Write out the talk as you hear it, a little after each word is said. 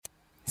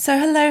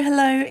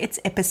Hello. It's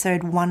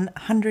episode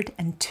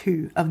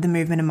 102 of the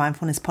Movement and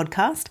Mindfulness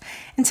podcast.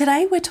 And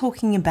today we're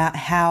talking about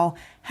how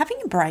having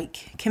a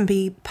break can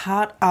be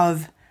part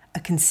of a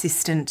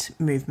consistent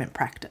movement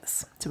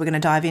practice. So we're going to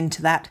dive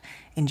into that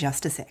in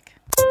just a sec.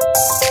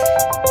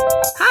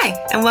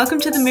 Hi, and welcome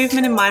to the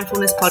Movement and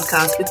Mindfulness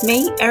podcast with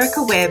me,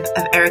 Erica Webb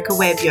of Erica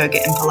Webb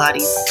Yoga and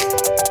Pilates.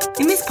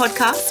 In this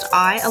podcast,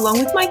 I, along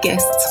with my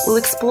guests, will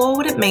explore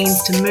what it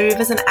means to move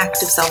as an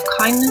act of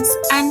self-kindness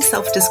and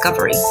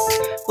self-discovery.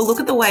 We'll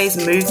look at the ways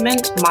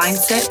movement,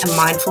 mindset, and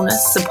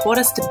mindfulness support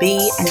us to be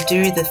and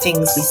do the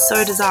things we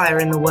so desire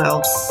in the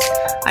world.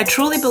 I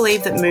truly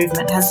believe that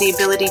movement has the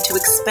ability to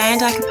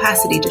expand our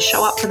capacity to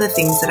show up for the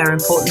things that are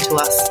important to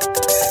us.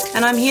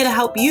 And I'm here to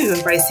help you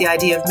embrace the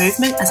idea of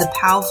movement as a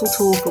powerful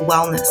tool for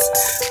wellness,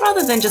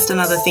 rather than just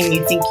another thing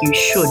you think you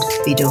should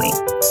be doing.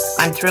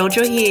 I'm thrilled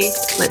you're here.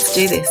 Let's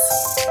do this.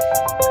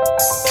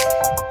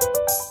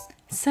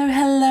 So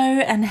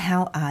hello, and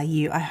how are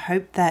you? I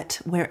hope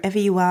that wherever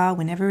you are,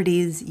 whenever it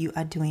is, you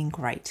are doing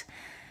great.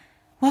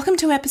 Welcome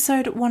to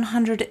episode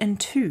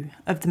 102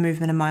 of the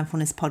Movement and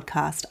Mindfulness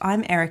podcast.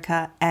 I'm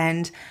Erica,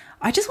 and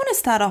I just want to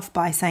start off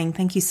by saying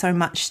thank you so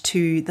much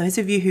to those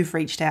of you who've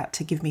reached out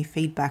to give me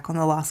feedback on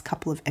the last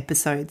couple of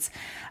episodes.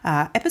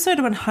 Episode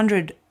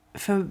 100,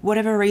 for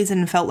whatever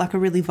reason, felt like a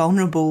really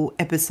vulnerable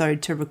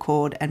episode to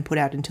record and put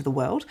out into the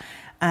world.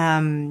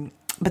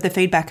 But the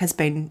feedback has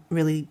been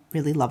really,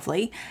 really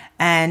lovely.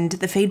 And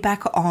the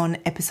feedback on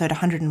episode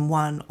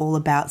 101, all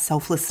about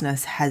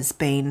selflessness, has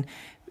been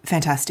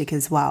fantastic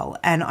as well.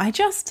 And I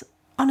just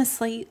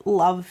honestly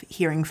love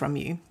hearing from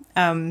you.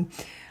 I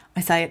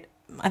say it,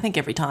 I think,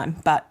 every time,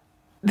 but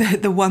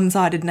the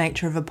one-sided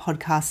nature of a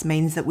podcast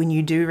means that when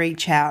you do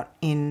reach out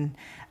in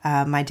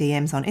my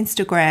DMs on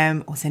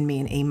Instagram or send me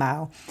an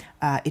email,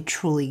 it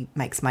truly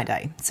makes my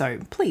day. So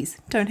please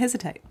don't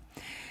hesitate.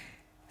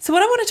 So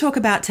what I want to talk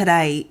about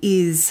today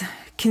is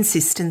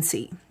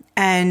consistency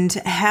and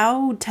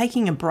how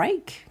taking a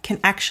break can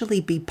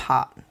actually be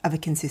part of a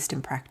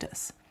consistent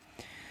practice.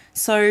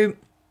 So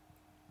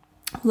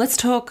let's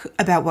talk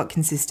about what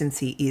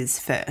consistency is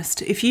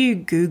first. If you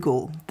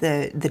Google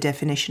the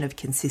definition of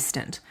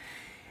consistent,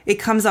 it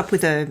comes up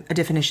with a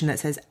definition that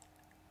says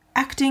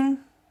acting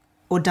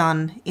or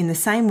done in the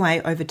same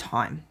way over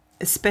time,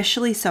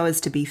 especially so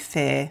as to be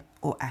fair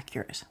or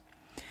accurate.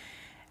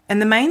 And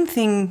the main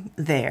thing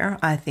there,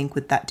 I think,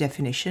 with that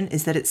definition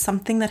is that it's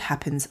something that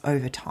happens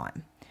over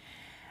time.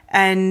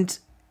 And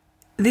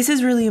this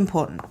is really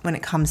important when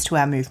it comes to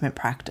our movement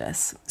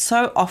practice.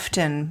 So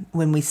often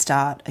when we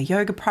start a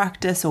yoga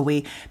practice, or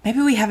maybe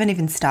we haven't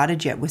even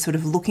started yet, we're sort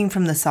of looking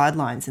from the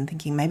sidelines and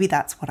thinking, maybe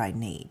that's what I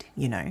need,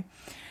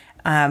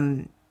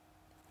 and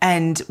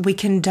we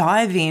can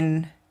dive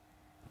in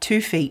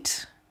 2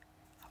 feet,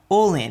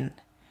 all in,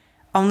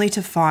 only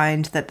to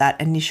find that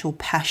initial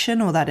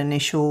passion or that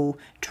initial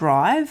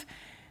drive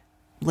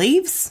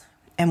leaves,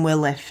 and we're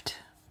left,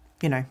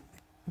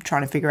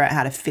 trying to figure out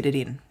how to fit it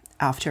in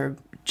after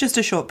just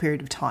a short period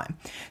of time.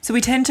 So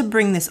we tend to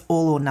bring this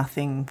all or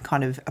nothing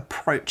kind of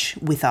approach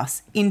with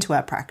us into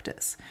our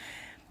practice.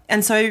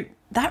 And so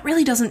that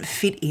really doesn't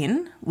fit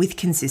in with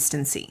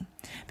consistency,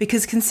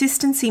 because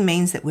consistency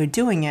means that we're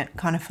doing it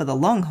kind of for the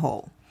long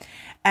haul.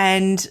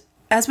 And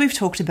as we've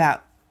talked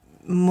about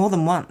more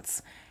than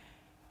once,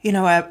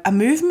 a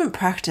movement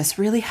practice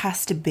really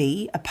has to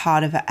be a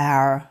part of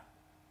our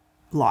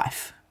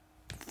life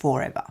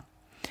forever.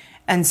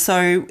 And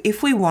so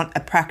if we want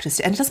a practice,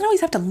 and it doesn't always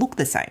have to look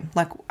the same.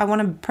 Like, I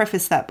want to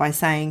preface that by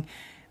saying,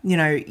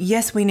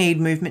 yes, we need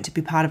movement to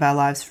be part of our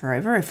lives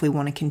forever if we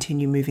want to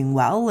continue moving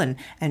well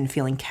and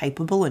feeling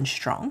capable and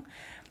strong.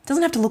 It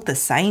doesn't have to look the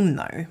same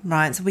though,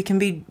 right? So we can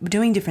be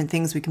doing different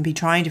things. We can be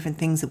trying different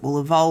things. It will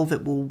evolve.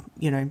 It will,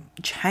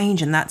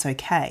 change, and that's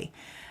okay.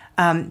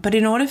 But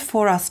in order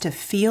for us to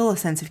feel a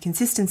sense of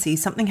consistency,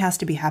 something has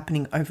to be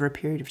happening over a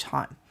period of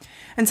time.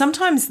 And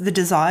sometimes the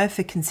desire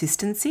for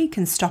consistency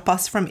can stop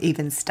us from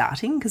even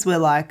starting, because we're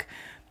like,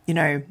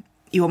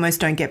 you almost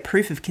don't get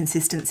proof of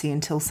consistency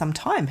until some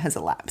time has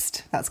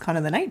elapsed. That's kind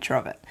of the nature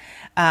of it.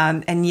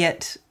 And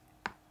yet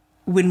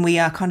when we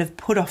are kind of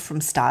put off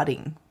from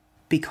starting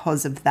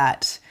because of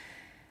that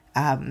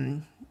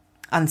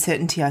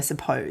uncertainty, I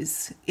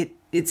suppose,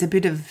 it's a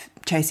bit of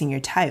chasing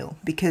your tail,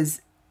 because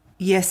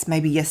yes,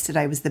 maybe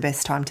yesterday was the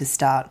best time to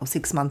start, or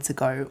 6 months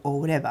ago,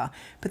 or whatever,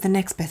 but the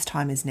next best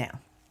time is now.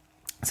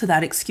 So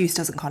that excuse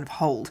doesn't kind of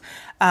hold.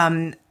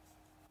 And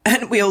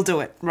we all do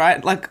it,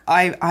 right? Like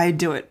I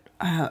do it.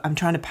 I'm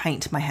trying to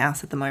paint my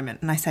house at the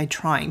moment, and I say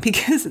trying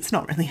because it's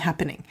not really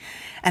happening.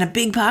 And a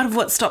big part of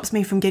what stops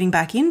me from getting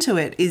back into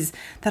it is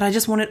that I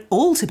just want it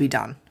all to be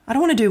done. I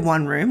don't want to do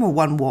one room or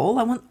one wall.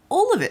 I want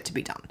all of it to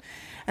be done.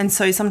 And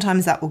so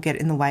sometimes that will get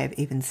in the way of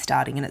even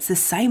starting. And it's the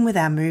same with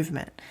our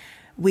movement.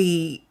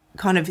 We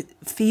kind of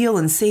feel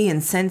and see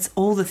and sense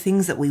all the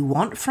things that we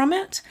want from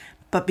it,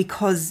 but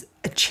because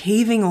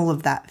achieving all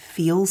of that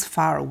feels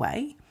far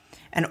away,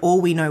 and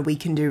all we know we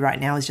can do right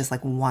now is just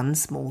like one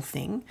small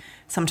thing,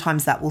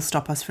 sometimes that will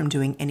stop us from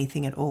doing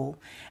anything at all.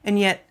 And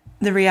yet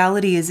the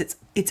reality is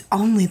it's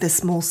only the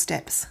small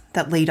steps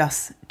that lead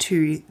us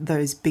to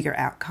those bigger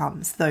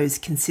outcomes, those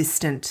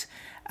consistent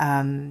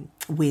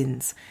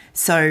wins.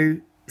 So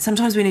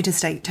sometimes we need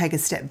to take a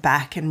step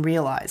back and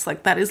realize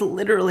like that is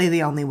literally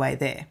the only way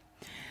there.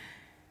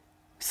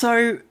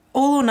 So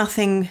all or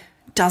nothing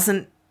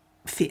doesn't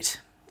fit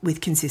with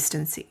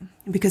consistency,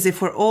 because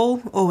if we're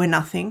all or we're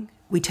nothing,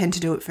 we tend to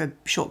do it for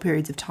short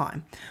periods of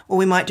time, or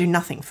we might do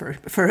nothing for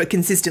a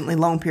consistently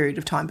long period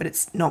of time, but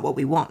it's not what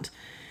we want.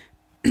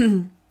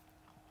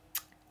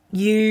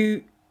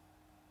 You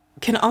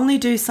can only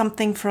do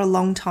something for a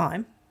long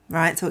time,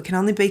 right? So it can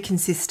only be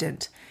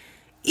consistent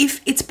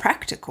if it's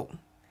practical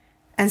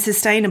and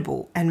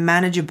sustainable and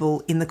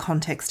manageable in the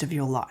context of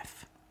your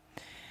life.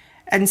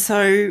 And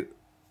so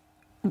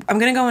I'm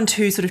going to go on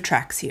two sort of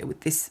tracks here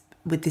with this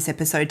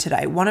episode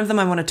today. One of them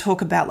I want to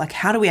talk about like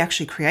how do we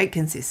actually create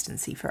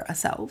consistency for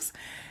ourselves?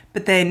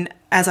 But then,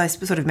 as I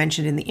sort of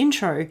mentioned in the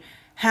intro,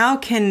 how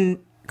can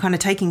kind of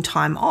taking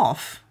time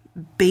off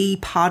be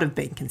part of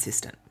being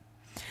consistent?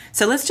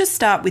 So let's just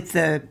start with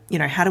the,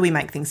 how do we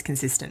make things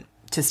consistent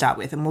to start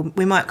with? And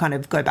we might kind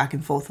of go back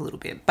and forth a little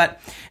bit. But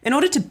in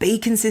order to be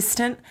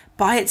consistent,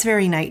 by its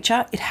very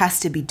nature, it has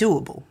to be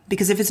doable,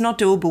 because if it's not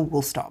doable,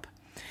 we'll stop.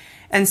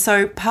 And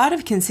so part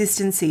of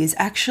consistency is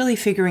actually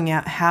figuring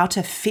out how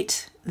to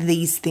fit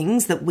these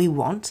things that we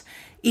want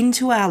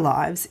into our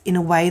lives in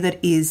a way that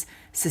is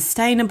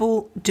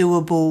sustainable,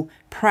 doable,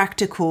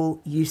 practical,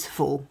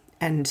 useful,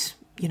 and,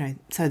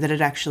 so that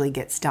it actually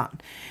gets done.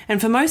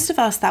 And for most of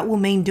us, that will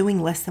mean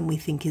doing less than we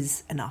think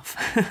is enough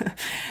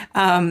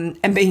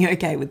and being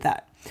okay with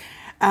that.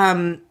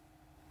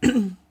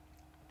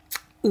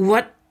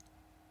 What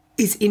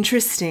is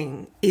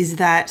interesting is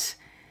that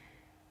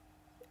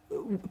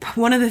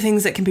one of the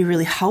things that can be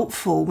really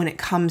helpful when it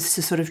comes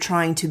to sort of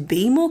trying to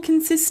be more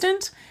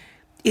consistent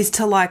is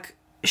to like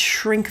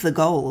shrink the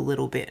goal a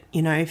little bit.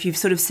 If you've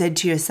sort of said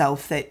to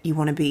yourself that you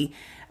want to be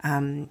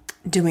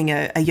doing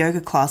a yoga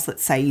class,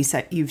 let's say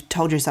you've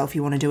told yourself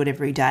you want to do it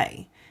every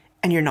day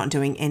and you're not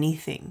doing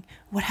anything.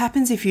 What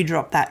happens if you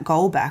drop that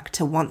goal back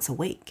to once a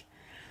week?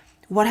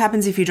 What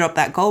happens if you drop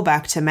that goal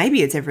back to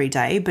maybe it's every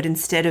day, but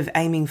instead of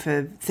aiming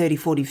for 30,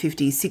 40,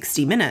 50,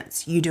 60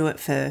 minutes, you do it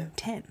for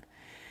 10?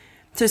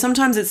 So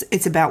sometimes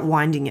it's about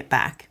winding it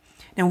back.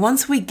 Now,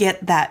 once we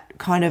get that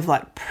kind of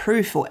like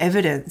proof or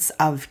evidence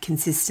of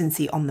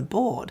consistency on the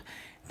board,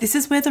 this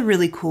is where the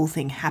really cool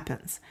thing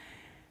happens.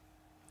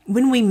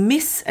 When we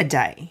miss a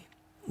day,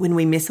 when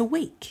we miss a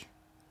week,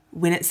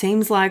 when it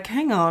seems like,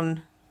 hang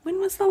on, when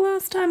was the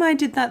last time I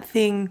did that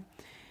thing?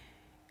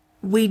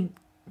 We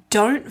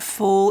don't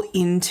fall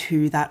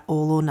into that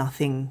all or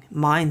nothing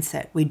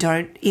mindset. We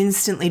don't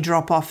instantly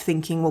drop off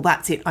thinking, well,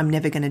 that's it, I'm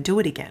never going to do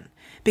it again.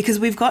 Because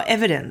we've got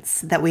evidence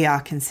that we are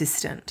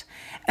consistent.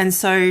 And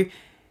so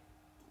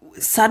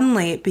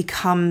suddenly it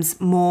becomes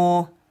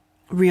more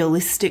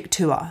realistic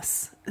to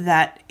us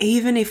that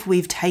even if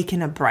we've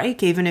taken a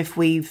break, even if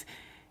we've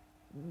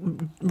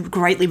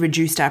greatly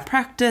reduced our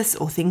practice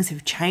or things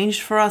have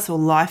changed for us or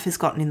life has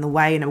gotten in the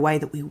way in a way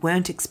that we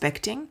weren't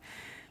expecting,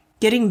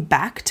 getting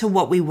back to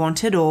what we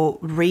wanted or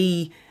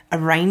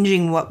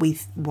rearranging what we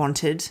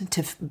wanted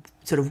to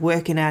sort of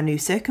work in our new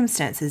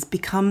circumstances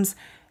becomes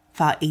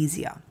far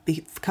easier,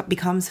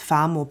 becomes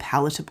far more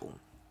palatable.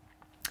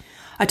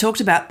 I talked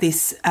about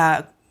this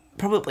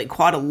probably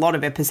quite a lot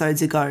of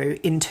episodes ago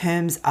in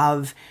terms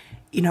of,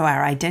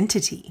 our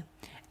identity,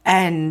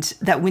 and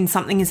that when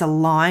something is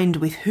aligned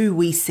with who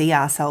we see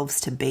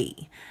ourselves to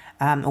be,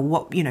 or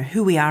what,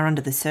 who we are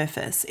under the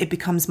surface, it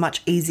becomes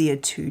much easier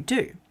to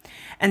do.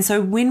 And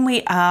so when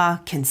we are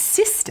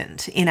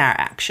consistent in our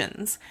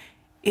actions,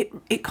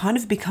 it kind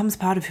of becomes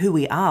part of who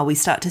we are. We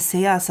start to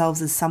see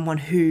ourselves as someone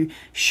who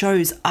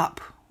shows up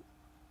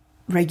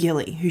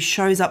regularly, who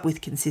shows up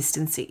with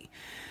consistency.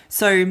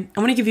 So I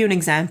want to give you an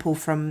example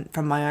from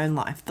my own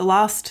life. The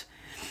last,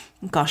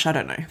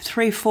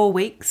 3-4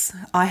 weeks,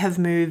 I have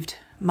moved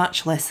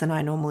much less than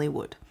I normally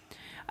would.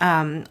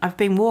 I've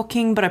been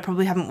walking, but I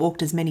probably haven't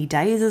walked as many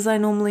days as I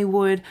normally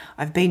would.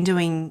 I've been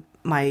doing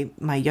my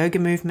yoga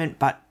movement,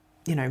 but,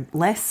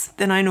 less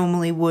than I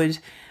normally would.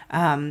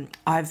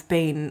 I've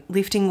been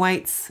lifting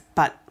weights,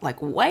 but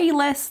like way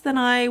less than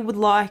I would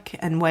like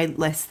and way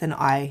less than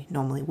I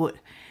normally would.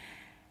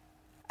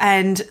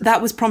 And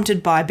that was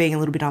prompted by being a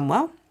little bit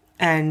unwell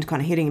and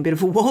kind of hitting a bit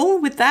of a wall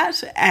with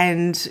that.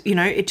 And,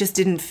 it just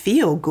didn't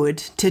feel good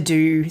to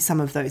do some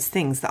of those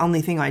things. The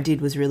only thing I did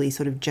was really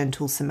sort of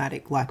gentle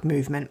somatic like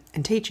movement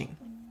and teaching.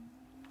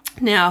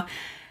 Now,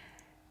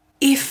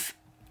 if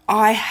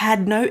I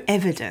had no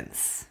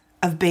evidence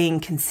of being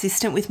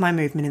consistent with my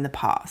movement in the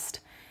past,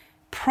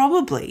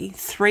 probably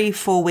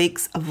 3-4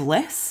 weeks of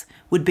less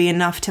would be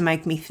enough to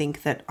make me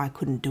think that I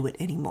couldn't do it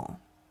anymore.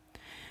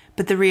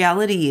 But the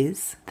reality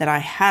is that I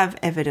have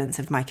evidence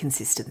of my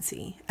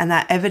consistency, and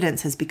that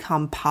evidence has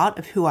become part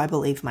of who I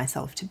believe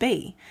myself to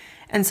be.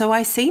 And so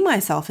I see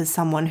myself as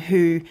someone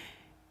who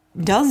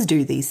does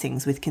do these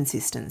things with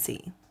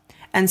consistency.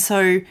 And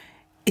so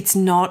it's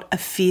not a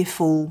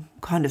fearful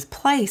kind of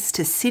place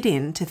to sit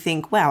in to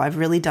think, wow, I've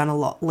really done a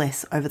lot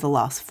less over the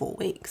last 4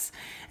 weeks.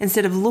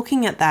 Instead of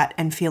looking at that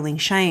and feeling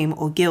shame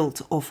or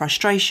guilt or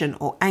frustration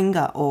or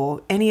anger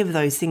or any of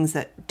those things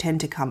that tend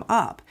to come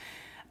up,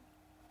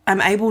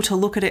 I'm able to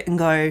look at it and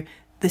go,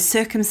 the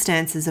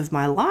circumstances of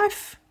my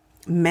life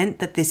meant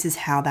that this is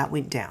how that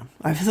went down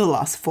over the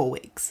last 4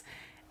 weeks.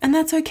 And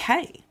that's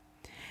okay.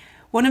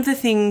 One of the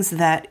things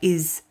that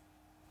is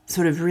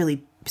sort of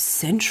really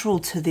central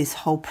to this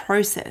whole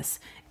process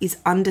is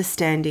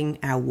understanding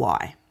our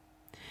why.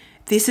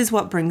 This is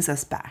what brings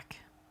us back.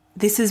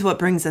 This is what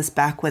brings us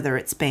back, whether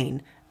it's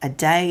been a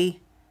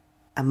day,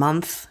 a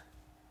month,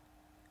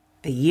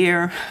 a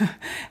year,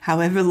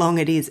 however long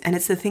it is. And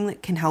it's the thing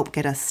that can help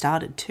get us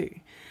started too.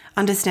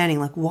 Understanding,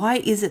 like, why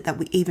is it that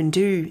we even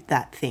do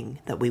that thing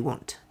that we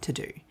want to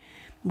do?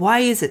 Why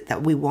is it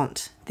that we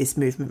want this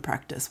movement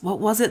practice? What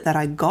was it that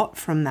I got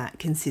from that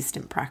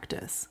consistent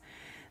practice?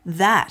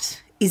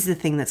 That is the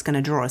thing that's going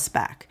to draw us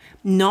back,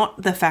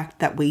 not the fact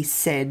that we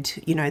said,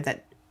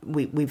 that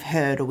we've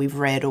heard or we've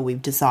read or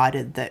we've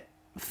decided that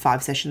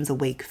 5 sessions a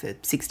week for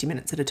 60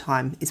 minutes at a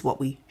time is what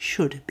we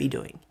should be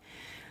doing.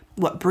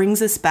 What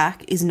brings us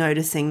back is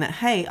noticing that,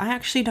 hey, I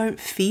actually don't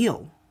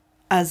feel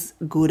as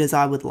good as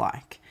I would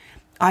like.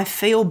 I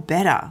feel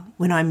better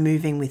when I'm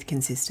moving with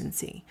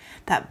consistency.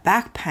 That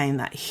back pain,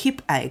 that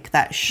hip ache,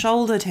 that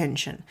shoulder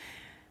tension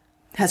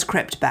has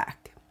crept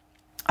back.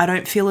 I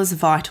don't feel as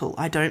vital.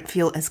 I don't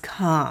feel as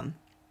calm.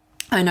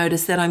 I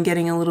notice that I'm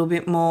getting a little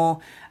bit more,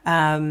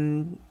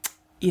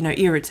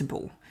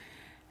 irritable.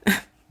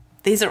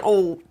 These are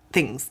all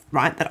things,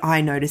 right, that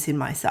I notice in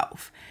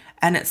myself.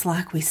 And it's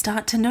like we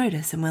start to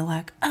notice and we're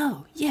like,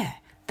 oh, yeah,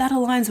 that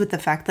aligns with the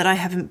fact that I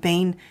haven't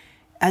been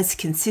as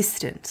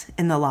consistent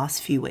in the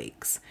last few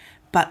weeks.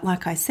 But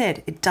like I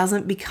said, it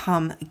doesn't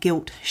become a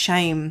guilt,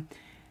 shame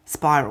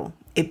spiral.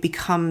 It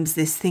becomes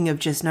this thing of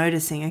just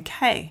noticing,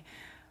 okay,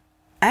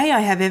 A, I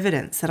have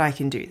evidence that I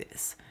can do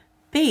this.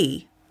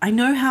 B, I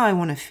know how I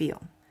want to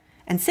feel.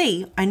 And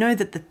C, I know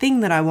that the thing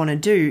that I want to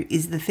do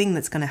is the thing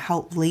that's going to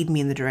help lead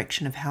me in the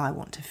direction of how I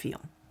want to feel.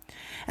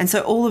 And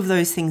so all of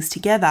those things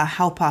together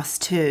help us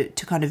to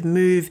kind of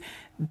move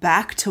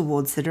back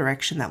towards the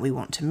direction that we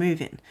want to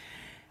move in.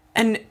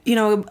 And,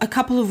 a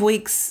couple of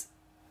weeks,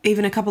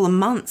 even a couple of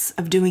months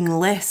of doing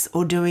less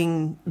or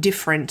doing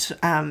different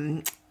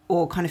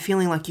or kind of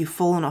feeling like you've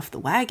fallen off the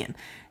wagon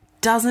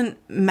doesn't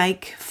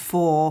make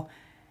for,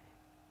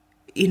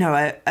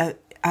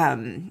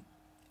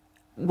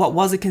 what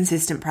was a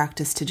consistent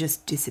practice to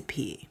just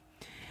disappear.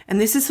 And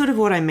this is sort of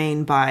what I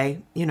mean by,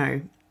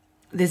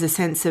 there's a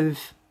sense of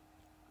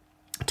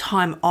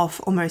time off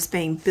almost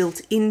being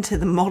built into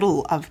the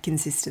model of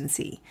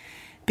consistency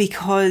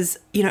because,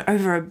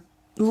 over a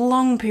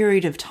long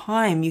period of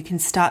time, you can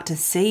start to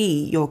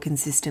see your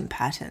consistent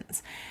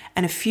patterns.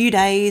 And a few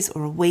days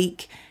or a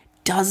week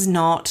does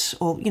not,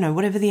 or,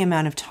 whatever the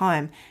amount of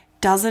time,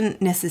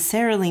 doesn't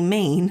necessarily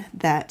mean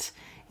that,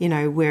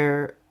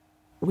 we're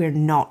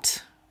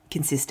not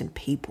consistent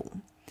people.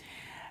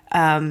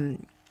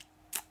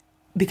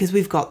 Because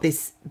we've got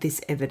this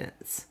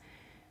evidence.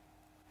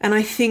 And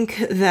I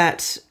think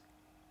that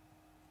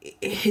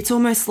it's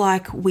almost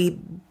like we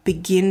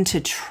begin to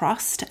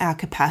trust our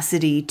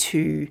capacity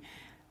to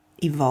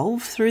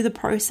evolve through the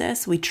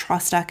process. We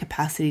trust our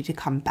capacity to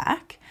come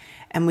back,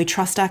 and we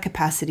trust our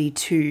capacity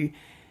to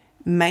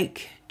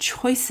make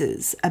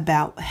choices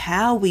about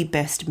how we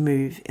best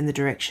move in the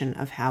direction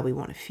of how we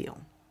want to feel.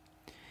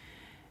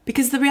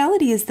 Because the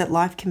reality is that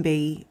life can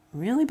be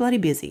really bloody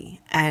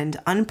busy and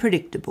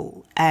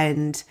unpredictable,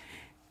 and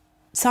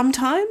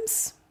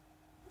sometimes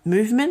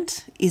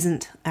movement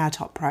isn't our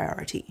top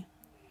priority.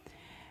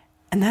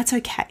 And that's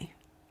okay.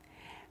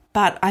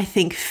 But I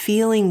think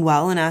feeling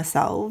well in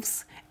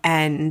ourselves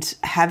and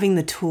having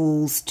the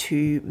tools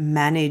to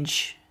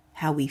manage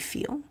how we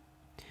feel,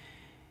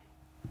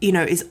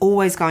 is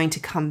always going to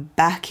come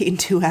back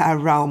into our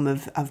realm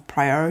of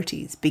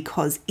priorities,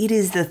 because it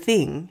is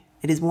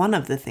one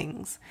of the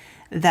things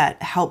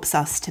that helps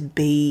us to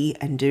be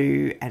and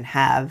do and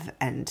have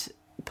and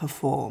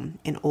perform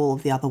in all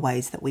of the other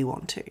ways that we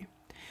want to.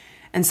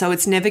 And so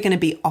it's never going to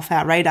be off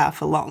our radar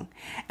for long.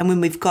 And when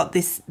we've got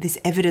this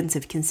evidence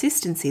of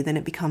consistency, then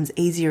it becomes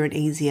easier and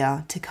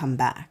easier to come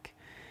back.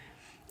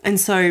 And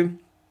so,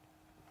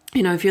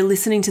 if you're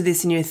listening to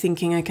this and you're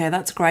thinking, okay,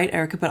 that's great,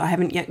 Erica, but I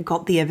haven't yet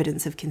got the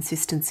evidence of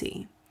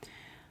consistency,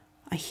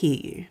 I hear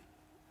you.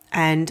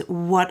 And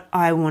what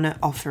I want to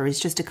offer is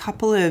just a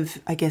couple of,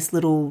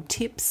 little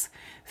tips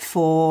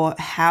for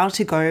how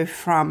to go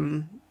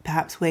from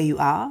perhaps where you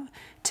are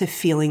to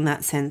feeling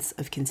that sense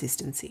of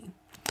consistency.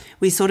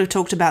 We sort of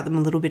talked about them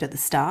a little bit at the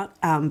start,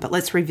 but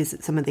let's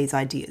revisit some of these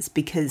ideas,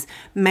 because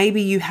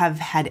maybe you have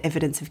had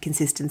evidence of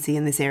consistency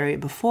in this area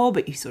before,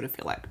 but you sort of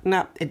feel like,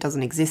 no, it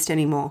doesn't exist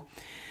anymore.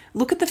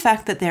 Look at the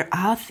fact that there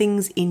are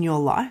things in your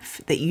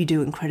life that you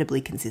do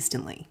incredibly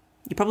consistently.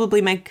 You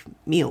probably make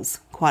meals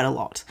quite a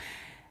lot.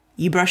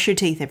 You brush your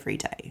teeth every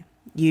day.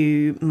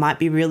 You might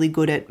be really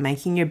good at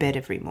making your bed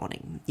every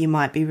morning. You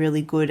might be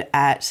really good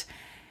at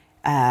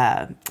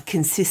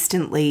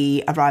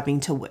consistently arriving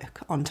to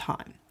work on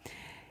time.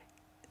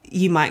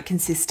 You might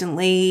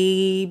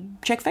consistently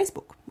check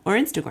Facebook or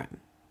Instagram.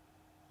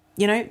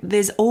 You know,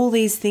 there's all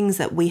these things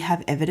that we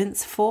have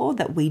evidence for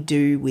that we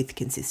do with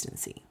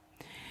consistency.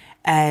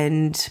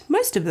 And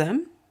most of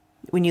them,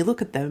 when you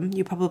look at them,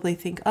 you probably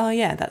think, oh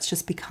yeah, that's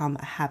just become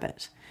a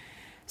habit.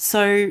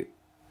 So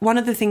one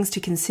of the things to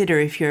consider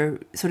if you're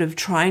sort of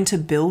trying to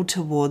build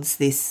towards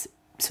this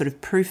sort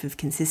of proof of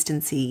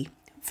consistency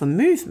for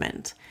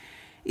movement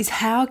is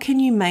how can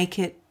you make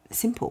it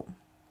simple?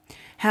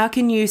 How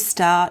can you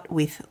start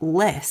with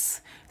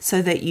less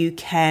so that you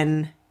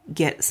can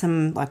get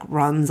some like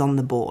runs on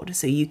the board,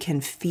 so you can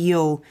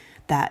feel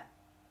that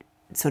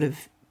sort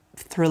of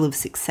thrill of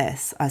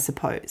success, I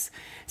suppose.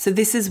 So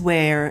this is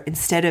where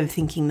instead of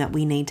thinking that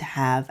we need to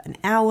have an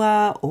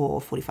hour or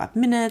 45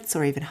 minutes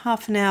or even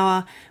half an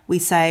hour, we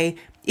say,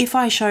 if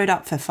I showed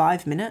up for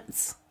 5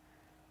 minutes,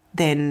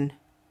 then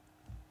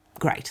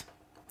great,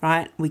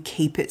 right? We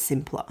keep it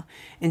simpler.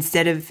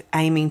 Instead of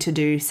aiming to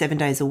do 7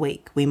 days a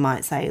week, we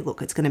might say,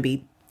 look, it's going to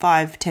be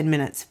 5-10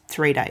 minutes,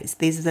 3 days.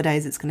 These are the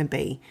days it's going to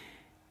be.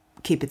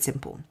 Keep it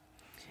simple.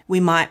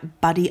 We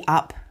might buddy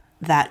up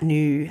that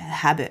new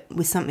habit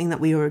with something that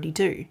we already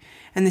do.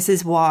 And this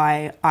is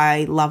why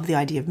I love the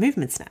idea of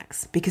movement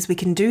snacks, because we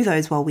can do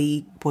those while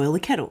we boil the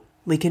kettle.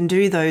 We can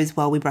do those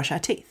while we brush our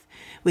teeth.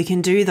 We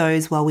can do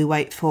those while we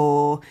wait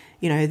for,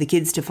 the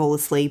kids to fall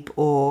asleep,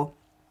 or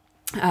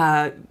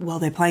while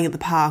they're playing at the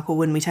park, or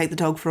when we take the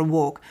dog for a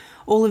walk.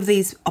 All of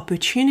these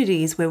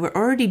opportunities where we're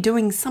already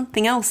doing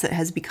something else that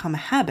has become a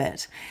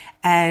habit,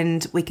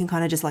 and we can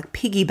kind of just like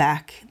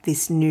piggyback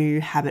this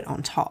new habit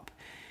on top.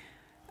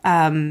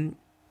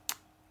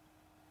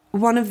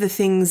 One of the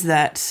things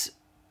that,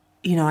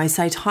 I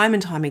say time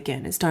and time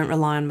again is don't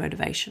rely on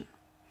motivation,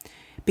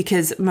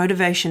 because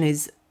motivation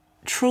is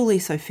truly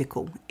so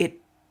fickle.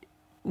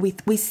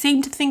 We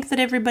seem to think that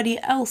everybody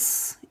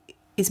else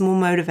is more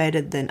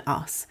motivated than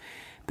us,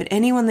 but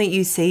anyone that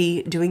you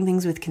see doing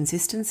things with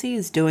consistency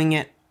is doing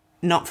it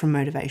not from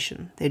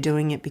motivation. They're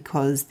doing it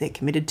because they're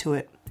committed to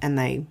it and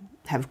they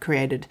have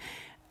created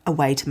a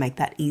way to make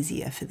that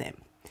easier for them.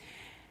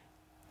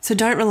 So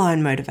don't rely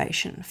on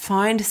motivation.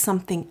 Find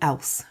something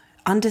else.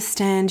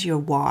 Understand your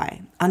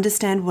why.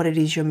 Understand what it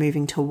is you're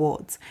moving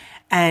towards.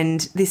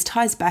 And this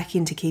ties back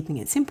into keeping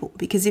it simple,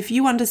 because if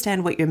you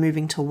understand what you're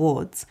moving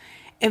towards,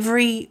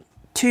 every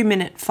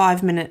 2-minute,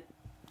 5-minute,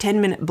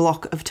 10-minute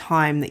block of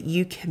time that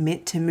you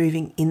commit to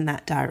moving in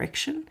that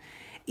direction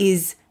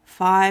is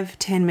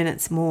 5-10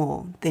 minutes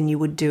more than you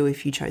would do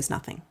if you chose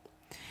nothing.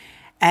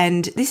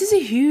 And this is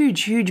a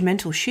huge, huge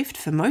mental shift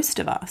for most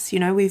of us.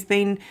 We've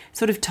been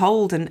sort of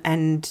told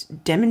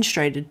and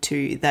demonstrated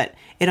to that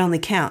it only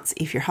counts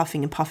if you're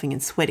huffing and puffing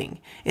and sweating.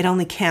 It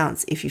only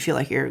counts if you feel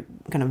like you're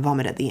going to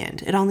vomit at the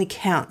end. It only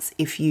counts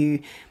if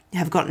you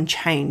have gotten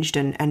changed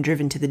and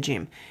driven to the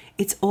gym.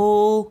 It's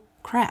all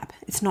crap.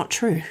 It's not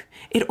true.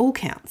 It all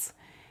counts.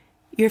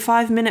 Your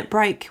 5-minute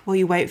break while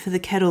you wait for the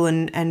kettle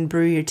and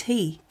brew your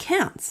tea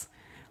counts.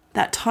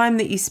 That time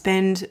that you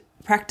spend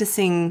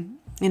practicing,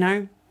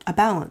 a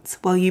balance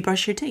while you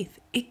brush your teeth,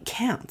 it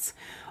counts.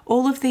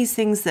 All of these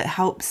things that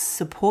help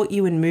support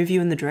you and move you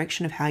in the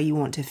direction of how you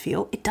want to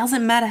feel, it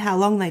doesn't matter how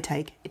long they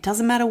take. It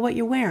doesn't matter what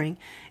you're wearing.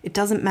 It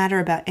doesn't matter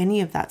about any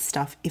of that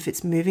stuff if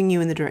it's moving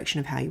you in the direction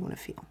of how you want to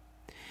feel.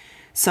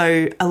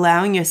 So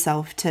allowing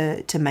yourself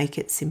to make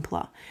it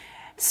simpler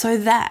so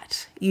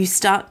that you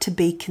start to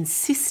be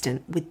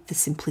consistent with the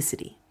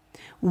simplicity.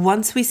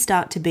 Once we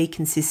start to be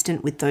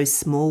consistent with those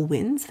small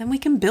wins, then we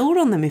can build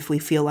on them if we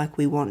feel like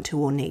we want to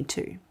or need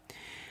to.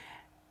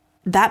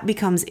 That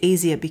becomes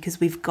easier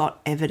because we've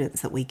got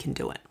evidence that we can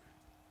do it.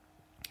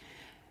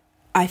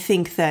 I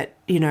think that,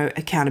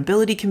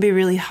 accountability can be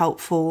really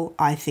helpful.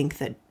 I think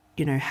that,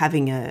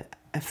 having a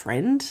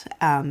friend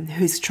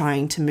who's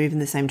trying to move in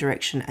the same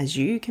direction as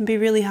you can be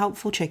really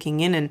helpful,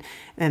 checking in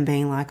and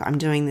being like, I'm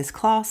doing this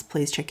class,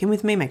 please check in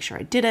with me, make sure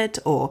I did it,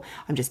 or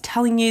I'm just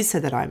telling you so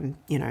that I'm,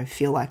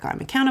 feel like I'm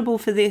accountable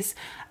for this,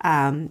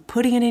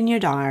 putting it in your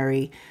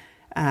diary,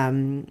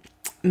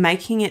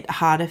 making it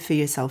harder for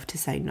yourself to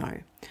say no.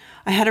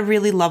 I had a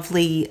really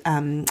lovely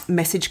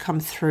message come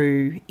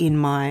through in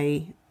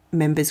my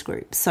members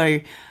group.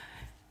 So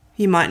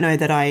you might know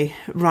that I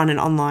run an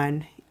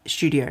online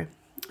studio,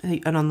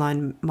 an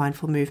online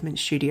mindful movement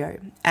studio,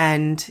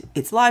 and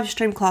it's live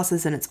stream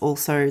classes and it's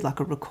also like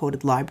a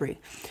recorded library.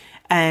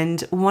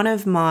 And one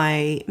of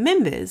my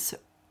members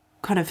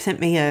kind of sent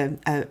me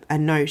a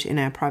note in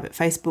our private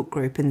Facebook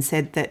group and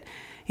said that,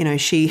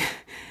 she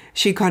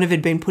kind of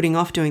had been putting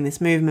off doing this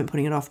movement,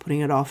 putting it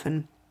off,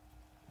 and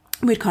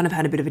we'd kind of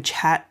had a bit of a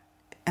chat,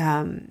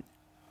 and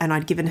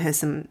I'd given her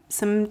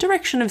some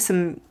direction of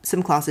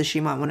some classes she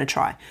might want to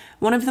try.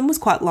 One of them was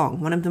quite long.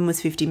 One of them was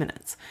 50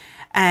 minutes.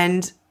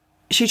 And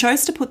she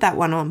chose to put that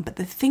one on. But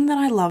the thing that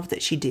I loved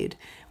that she did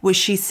was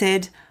she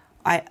said,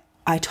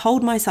 I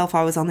told myself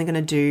I was only going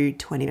to do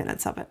 20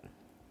 minutes of it.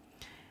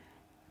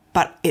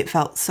 But it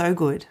felt so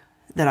good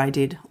that I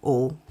did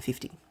all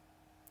 50.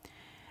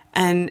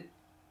 And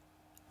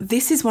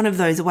this is one of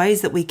those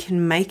ways that we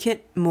can make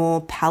it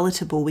more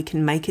palatable. We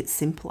can make it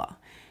simpler.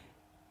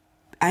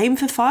 Aim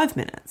for 5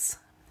 minutes.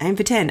 Aim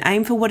for 10.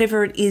 Aim for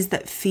whatever it is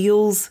that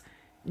feels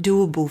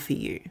doable for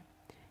you.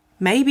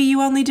 Maybe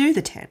you only do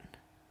the 10.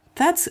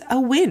 That's a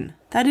win.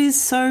 That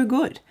is so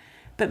good.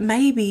 But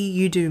maybe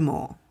you do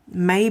more.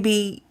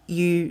 Maybe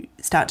you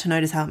start to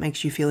notice how it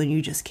makes you feel and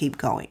you just keep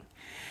going.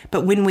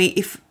 But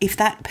if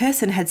that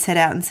person had set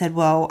out and said,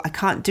 well, I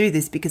can't do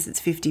this because it's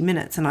 50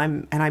 minutes and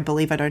I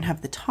believe I don't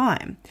have the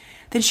time,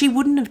 then she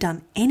wouldn't have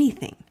done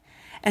anything.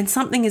 And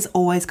something is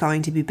always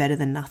going to be better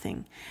than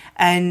nothing.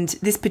 And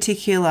this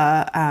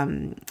particular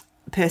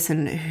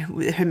person,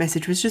 her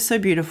message was just so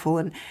beautiful.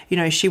 And,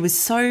 she was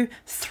so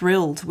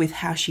thrilled with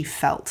how she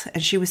felt.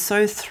 And she was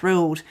so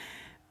thrilled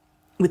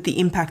with the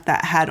impact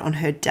that had on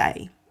her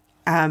day.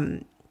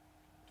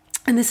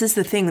 And this is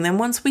the thing. And then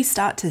once we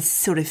start to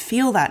sort of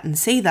feel that and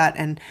see that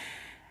and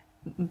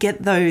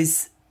get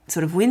those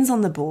sort of wins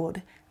on the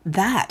board,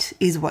 that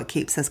is what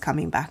keeps us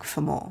coming back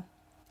for more.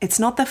 It's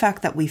not the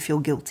fact that we feel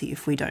guilty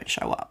if we don't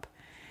show up.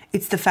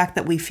 It's the fact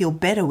that we feel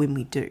better when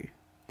we do.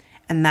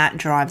 And that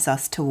drives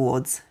us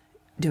towards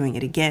doing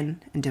it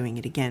again and doing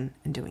it again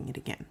and doing it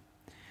again.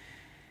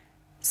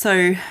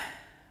 So,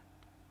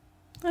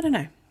 I don't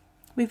know.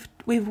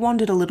 We've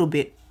wandered a little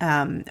bit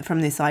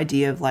from this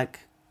idea of like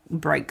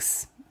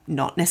breaks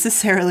not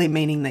necessarily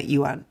meaning that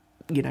you aren't,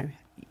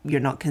 you're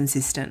not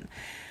consistent.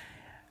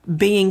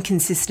 Being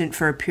consistent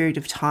for a period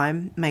of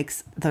time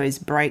makes those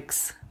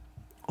breaks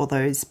or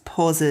those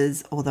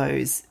pauses or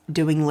those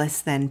doing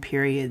less than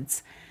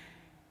periods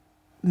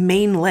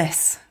mean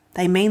less.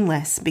 They mean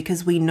less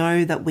because we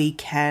know that we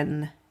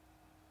can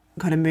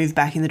kind of move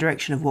back in the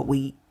direction of what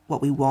we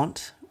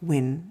want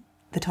when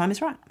the time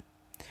is right.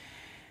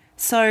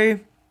 So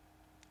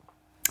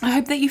I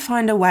hope that you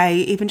find a way,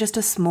 even just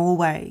a small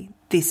way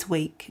this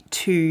week,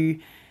 to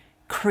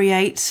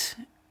create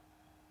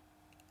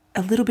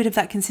a little bit of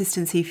that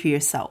consistency for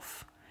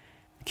yourself.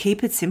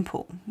 Keep it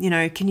simple.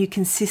 Can you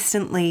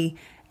consistently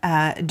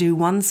do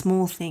one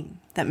small thing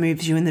that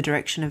moves you in the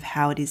direction of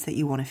how it is that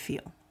you want to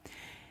feel?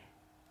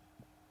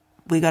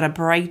 We got to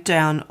break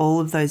down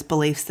all of those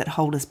beliefs that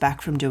hold us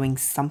back from doing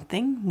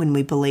something when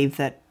we believe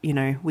that,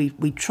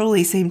 we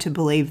truly seem to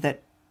believe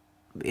that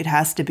it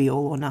has to be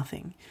all or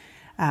nothing.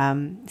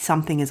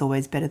 Something is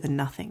always better than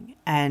nothing,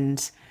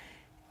 and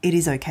it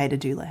is okay to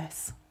do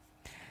less.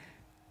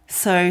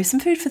 So some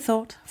food for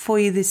thought for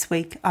you this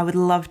week. I would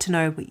love to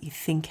know what you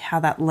think, how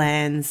that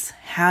lands,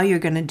 how you're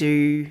going to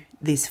do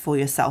this for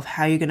yourself,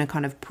 how you're going to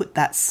kind of put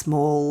that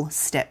small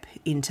step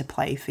into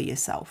play for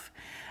yourself.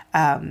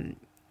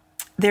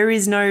 There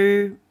is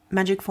no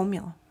magic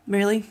formula,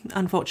 really.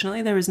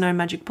 Unfortunately, there is no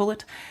magic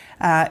bullet.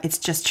 It's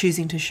just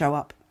choosing to show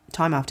up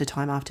time after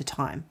time after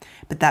time.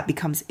 But that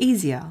becomes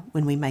easier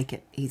when we make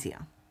it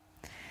easier.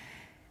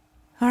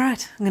 All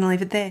right, I'm going to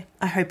leave it there.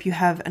 I hope you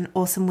have an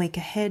awesome week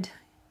ahead.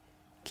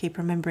 Keep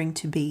remembering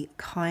to be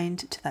kind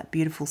to that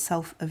beautiful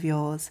self of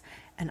yours,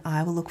 and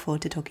I will look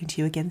forward to talking to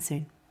you again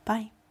soon.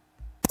 Bye.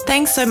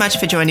 Thanks so much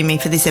for joining me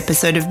for this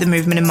episode of the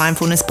Movement and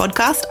Mindfulness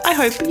podcast. I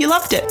hope you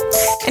loved it.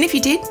 And if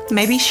you did,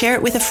 maybe share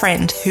it with a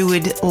friend who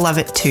would love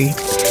it too.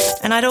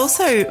 And I'd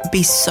also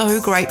be so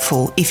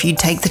grateful if you'd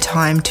take the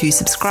time to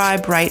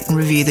subscribe, rate and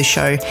review the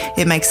show.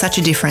 It makes such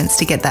a difference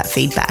to get that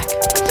feedback.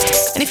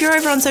 And if you're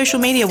over on social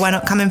media, why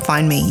not come and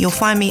find me? You'll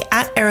find me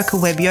at Erica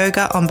Webb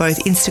Yoga on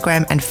both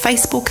Instagram and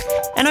Facebook.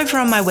 And over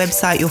on my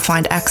website, you'll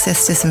find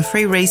access to some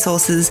free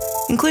resources,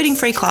 including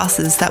free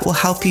classes that will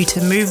help you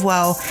to move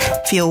well,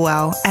 feel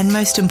well, and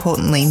most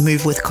importantly,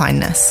 move with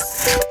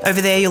kindness.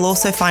 Over there, you'll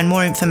also find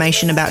more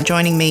information about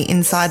joining me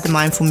inside the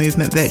Mindful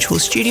Movement Virtual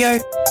Studio,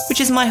 which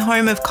is my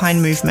home of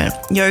kind movement,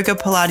 yoga,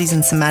 Pilates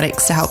and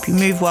somatics to help you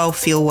move well,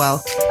 feel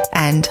well,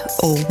 and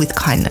all with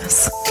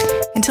kindness.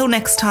 Until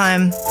next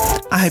time,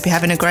 I hope you're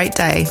having a great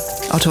day.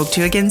 I'll talk to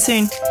you again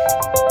soon.